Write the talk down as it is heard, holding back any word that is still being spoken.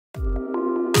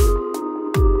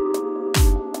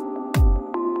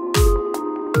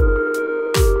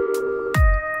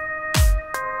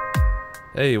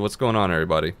Hey, what's going on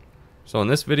everybody? So in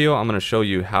this video I'm going to show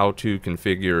you how to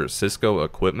configure Cisco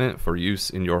equipment for use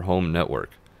in your home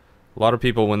network. A lot of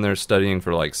people when they're studying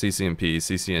for like CCNP,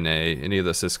 CCNA, any of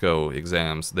the Cisco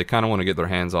exams, they kind of want to get their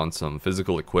hands on some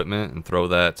physical equipment and throw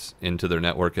that into their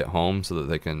network at home so that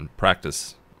they can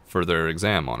practice for their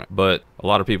exam on it. But a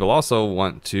lot of people also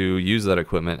want to use that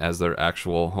equipment as their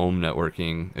actual home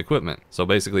networking equipment. So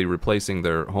basically replacing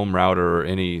their home router or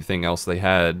anything else they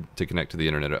had to connect to the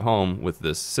internet at home with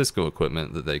this Cisco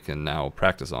equipment that they can now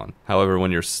practice on. However,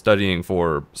 when you're studying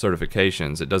for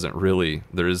certifications, it doesn't really,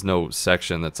 there is no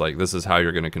section that's like, this is how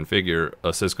you're going to configure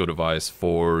a Cisco device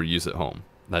for use at home.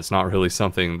 That's not really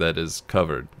something that is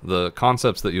covered. The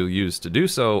concepts that you'll use to do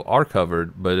so are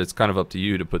covered, but it's kind of up to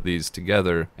you to put these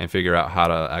together and figure out how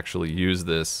to actually use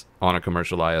this on a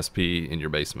commercial ISP in your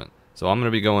basement. So I'm going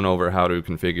to be going over how to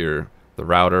configure the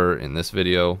router in this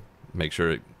video, make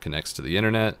sure it connects to the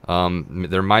internet.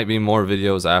 There might be more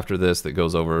videos after this that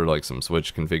goes over like some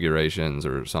switch configurations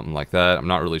or something like that. I'm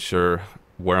not really sure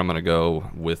where I'm going to go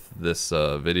with this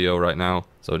video right now,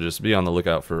 so just be on the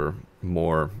lookout for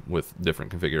more with different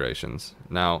configurations.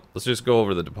 Now let's just go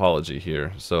over the topology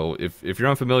here. So if you're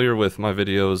unfamiliar with my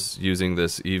videos using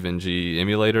this EVE-NG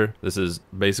emulator, this is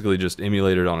basically just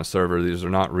emulated on a server. These are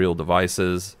not real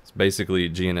devices. It's basically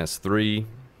GNS3,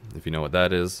 if you know what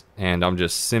that is, and I'm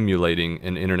just simulating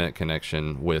an internet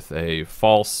connection with a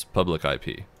false public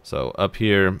IP. So up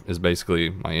here is basically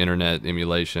my internet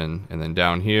emulation, and then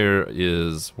down here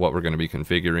is what we're going to be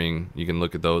configuring. You can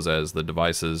look at those as the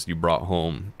devices you brought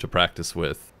home to practice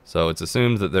with. So it's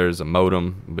assumed that there's a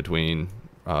modem between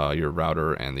your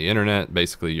router and the internet.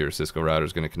 Basically your Cisco router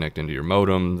is going to connect into your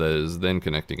modem that is then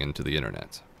connecting into the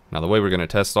internet. Now the way we're going to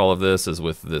test all of this is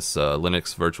with this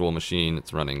Linux virtual machine.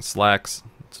 It's running Slacks.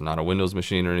 It's not a Windows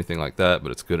machine or anything like that,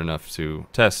 but it's good enough to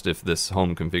test if this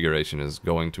home configuration is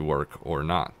going to work or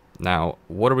not. Now,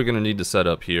 what are we going to need to set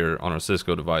up here on our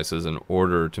Cisco devices in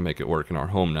order to make it work in our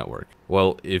home network?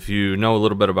 Well, if you know a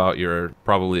little bit about your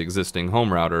probably existing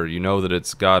home router, you know that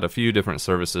it's got a few different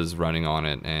services running on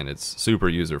it and it's super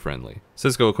user-friendly.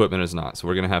 Cisco equipment is not, so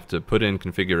we're going to have to put in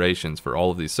configurations for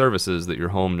all of these services that your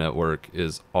home network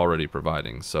is already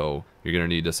providing. So you're going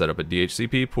to need to set up a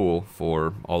Dhcp pool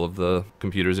for all of the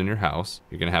computers in your house.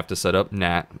 You're going to have to set up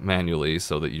NAT manually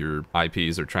so that your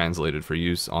IPs are translated for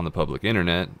use on the public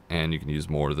internet and you can use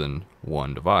more than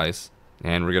one device.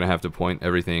 And we're going to have to point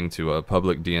everything to a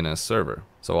public DNS server.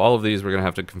 So all of these we're going to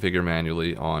have to configure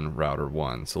manually on router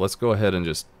 1. So let's go ahead and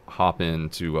just hop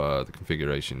into the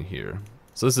configuration here.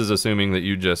 So this is assuming that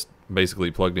you just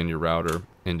basically plugged in your router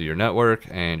into your network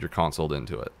and you're consoled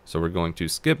into it. So we're going to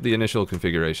skip the initial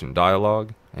configuration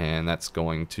dialog, and that's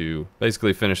going to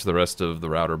basically finish the rest of the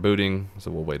router booting.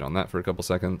 So we'll wait on that for a couple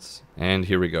seconds. And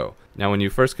here we go. Now when you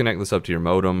first connect this up to your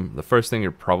modem, the first thing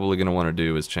you're probably going to want to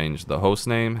do is change the host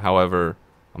name. However,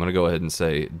 I'm going to go ahead and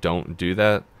say don't do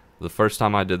that. The first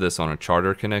time I did this on a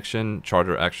Charter connection,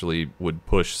 Charter actually would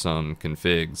push some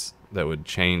configs that would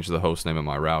change the host name of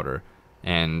my router,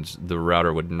 and the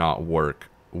router would not work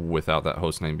without that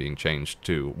host name being changed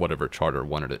to whatever Charter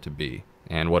wanted it to be.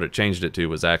 And what it changed it to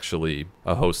was actually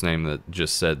a host name that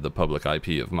just said the public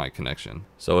IP of my connection.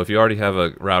 So if you already have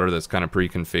a router that's kind of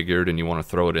pre-configured and you want to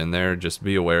throw it in there, just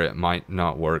be aware it might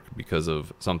not work because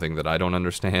of something that I don't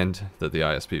understand that the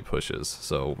ISP pushes.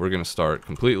 So we're going to start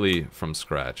completely from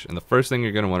scratch. And the first thing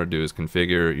you're going to want to do is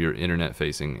configure your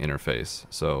internet-facing interface.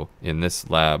 So in this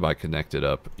lab, I connected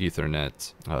up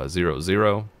Ethernet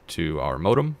 00 to our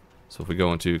modem. So if we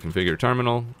go into configure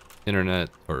terminal, internet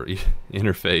or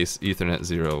interface Ethernet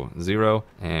 00,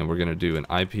 and we're going to do an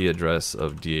IP address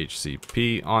of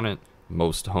DHCP on it.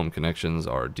 Most home connections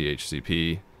are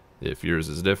DHCP. If yours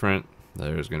is different,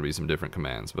 there's going to be some different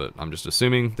commands, but I'm just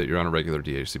assuming that you're on a regular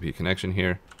DHCP connection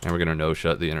here, and we're going to no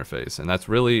shut the interface. And that's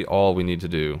really all we need to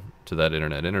do to that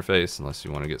internet interface, unless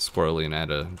you want to get squirrely and add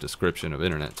a description of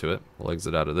internet to it. We'll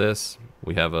exit out of this.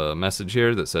 We have a message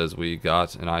here that says we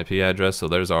got an IP address. So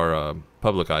there's our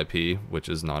public IP, which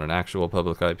is not an actual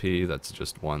public IP. That's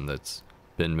just one that's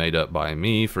been made up by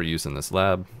me for use in this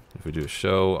lab. If we do a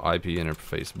show IP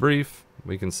interface brief,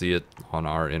 we can see it on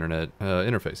our internet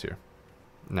interface here.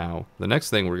 Now, the next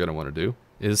thing we're going to want to do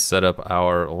is set up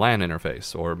our LAN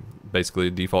interface, or basically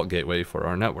default gateway for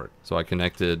our network. So I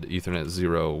connected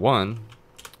Ethernet 01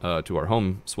 to our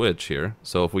home switch here.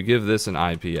 So if we give this an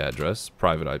IP address,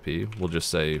 private IP, we'll just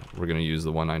say we're going to use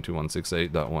the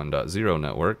 192.168.1.0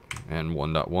 network, and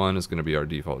 1.1 is going to be our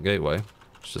default gateway.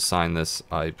 Just assign this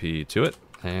IP to it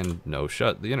and no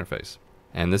shut the interface.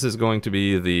 And this is going to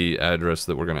be the address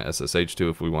that we're going to SSH to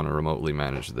if we want to remotely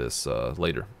manage this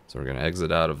later. So we're going to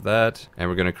exit out of that, and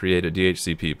we're going to create a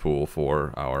DHCP pool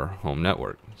for our home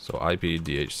network. So IP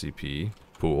DHCP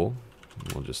pool,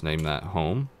 we'll just name that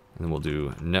home, and then we'll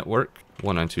do network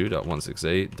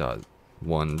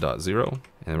 192.168.1.0, and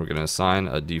then we're going to assign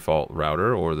a default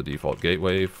router or the default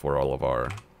gateway for all of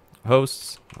our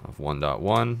hosts of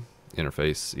 1.1.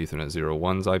 interface Ethernet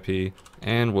 01's IP,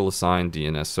 and we'll assign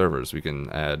DNS servers. We can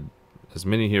add as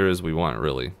many here as we want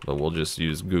really, but we'll just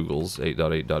use Google's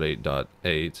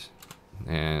 8.8.8.8,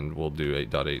 and we'll do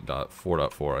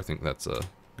 8.8.4.4. I think that's a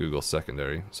Google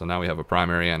secondary. So now we have a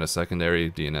primary and a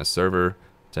secondary DNS server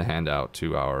to hand out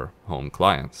to our home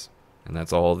clients. And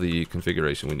that's all the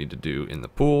configuration we need to do in the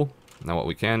pool. Now what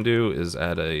we can do is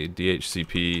add a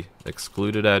DHCP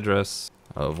excluded address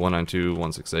of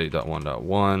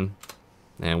 192.168.1.1,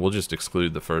 and we'll just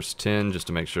exclude the first 10 just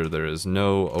to make sure there is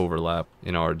no overlap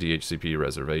in our DHCP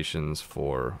reservations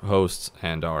for hosts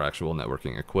and our actual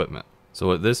networking equipment.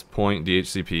 So at this point,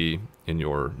 DHCP in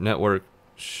your network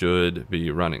should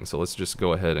be running. So let's just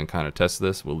go ahead and kind of test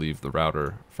this. We'll leave the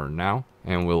router for now,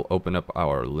 and we'll open up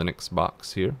our Linux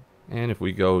box here. And if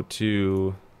we go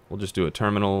to, we'll just do a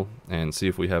terminal and see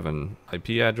if we have an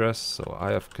IP address. So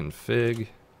ifconfig.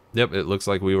 Yep, it looks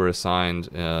like we were assigned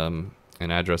an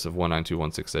address of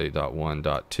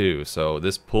 192.168.1.2. So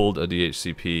this pulled a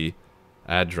DHCP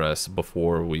address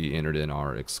before we entered in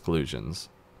our exclusions.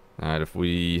 Alright, if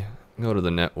we go to the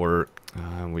network,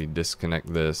 we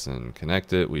disconnect this and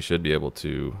connect it, we should be able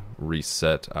to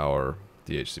reset our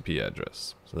DHCP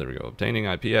address. So there we go, obtaining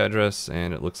IP address,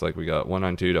 and it looks like we got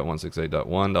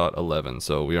 192.168.1.11.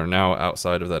 So we are now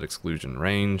outside of that exclusion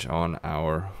range on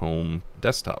our home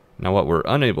desktop. Now what we're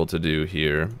unable to do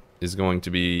here is going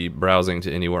to be browsing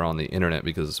to anywhere on the internet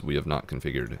because we have not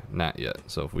configured NAT yet.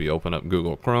 So if we open up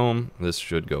Google Chrome, this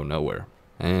should go nowhere.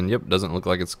 And yep, doesn't look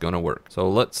like it's gonna work. So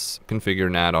let's configure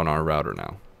NAT on our router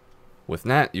now. With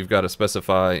NAT, you've got to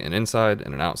specify an inside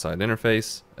and an outside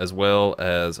interface, as well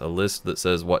as a list that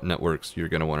says what networks you're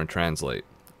going to want to translate.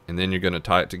 And then you're going to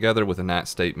tie it together with a NAT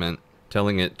statement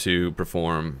telling it to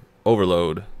perform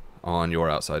overload on your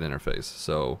outside interface.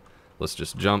 So let's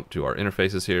just jump to our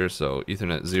interfaces here. So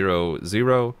Ethernet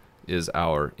 00 is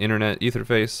our internet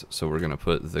interface. So we're going to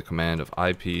put the command of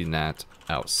IP NAT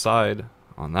outside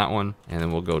on that one, and then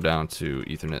we'll go down to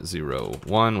Ethernet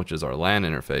 01, which is our LAN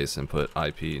interface, and put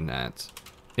IP NAT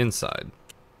inside.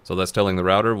 So that's telling the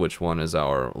router which one is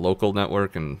our local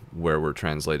network and where we're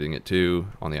translating it to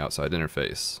on the outside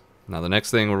interface. Now the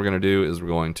next thing we're going to do is we're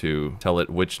going to tell it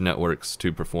which networks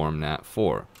to perform NAT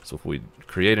for. So if we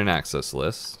create an access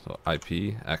list, so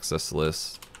IP access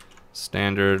list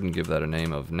standard, and give that a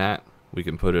name of NAT, we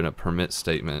can put in a permit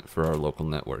statement for our local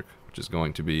network, which is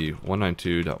going to be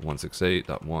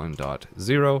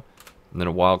 192.168.1.0, and then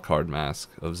a wildcard mask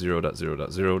of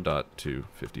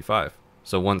 0.0.0.255.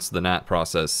 So once the NAT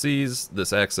process sees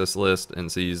this access list and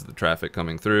sees the traffic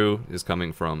coming through is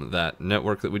coming from that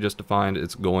network that we just defined,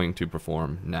 it's going to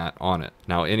perform NAT on it.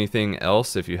 Now anything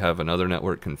else, if you have another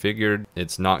network configured,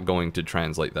 it's not going to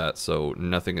translate that, so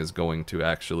nothing is going to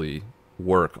actually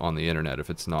work on the internet if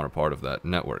it's not a part of that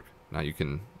network. Now you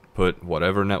can put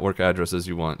whatever network addresses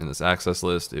you want in this access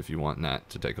list if you want NAT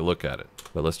to take a look at it.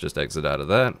 But let's just exit out of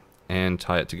that and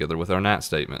tie it together with our NAT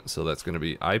statement. So that's going to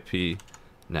be IP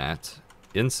NAT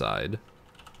inside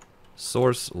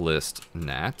source list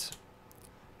NAT,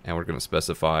 and we're going to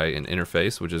specify an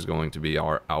interface, which is going to be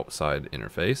our outside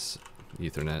interface,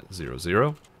 Ethernet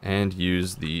 00, and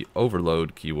use the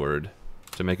overload keyword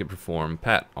to make it perform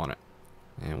PAT on it.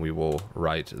 And we will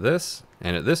write this,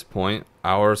 and at this point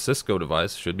our Cisco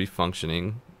device should be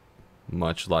functioning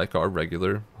much like our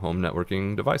regular home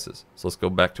networking devices. So let's go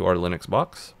back to our Linux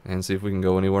box and see if we can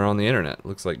go anywhere on the internet.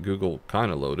 Looks like Google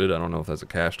kind of loaded. I don't know if that's a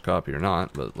cached copy or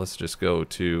not, but let's just go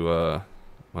to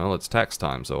well, it's tax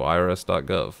time, so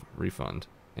irs.gov refund,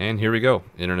 and here we go.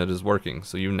 Internet is working,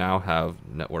 so you now have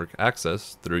network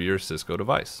access through your Cisco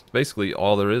device. Basically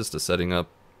all there is to setting up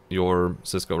your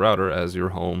Cisco router as your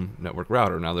home network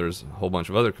router. Now there's a whole bunch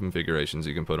of other configurations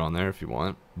you can put on there if you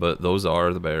want, but those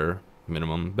are the bare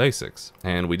minimum basics.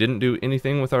 And we didn't do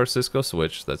anything with our Cisco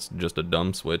switch. That's just a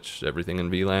dumb switch, everything in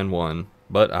VLAN 1,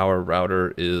 but our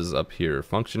router is up here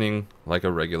functioning like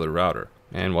a regular router.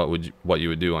 And what you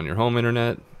would do on your home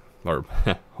internet or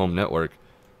home network,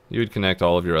 you would connect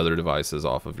all of your other devices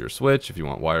off of your switch if you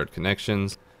want wired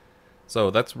connections. So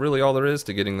that's really all there is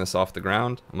to getting this off the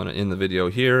ground. I'm going to end the video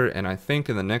here, and I think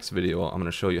in the next video I'm going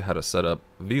to show you how to set up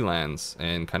VLANs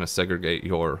and kind of segregate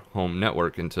your home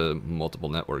network into multiple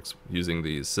networks using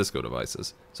these Cisco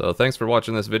devices. So thanks for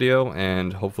watching this video,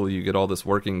 and hopefully you get all this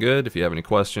working good. If you have any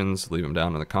questions, leave them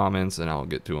down in the comments and I'll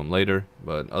get to them later.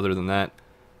 But other than that,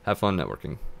 have fun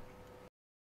networking.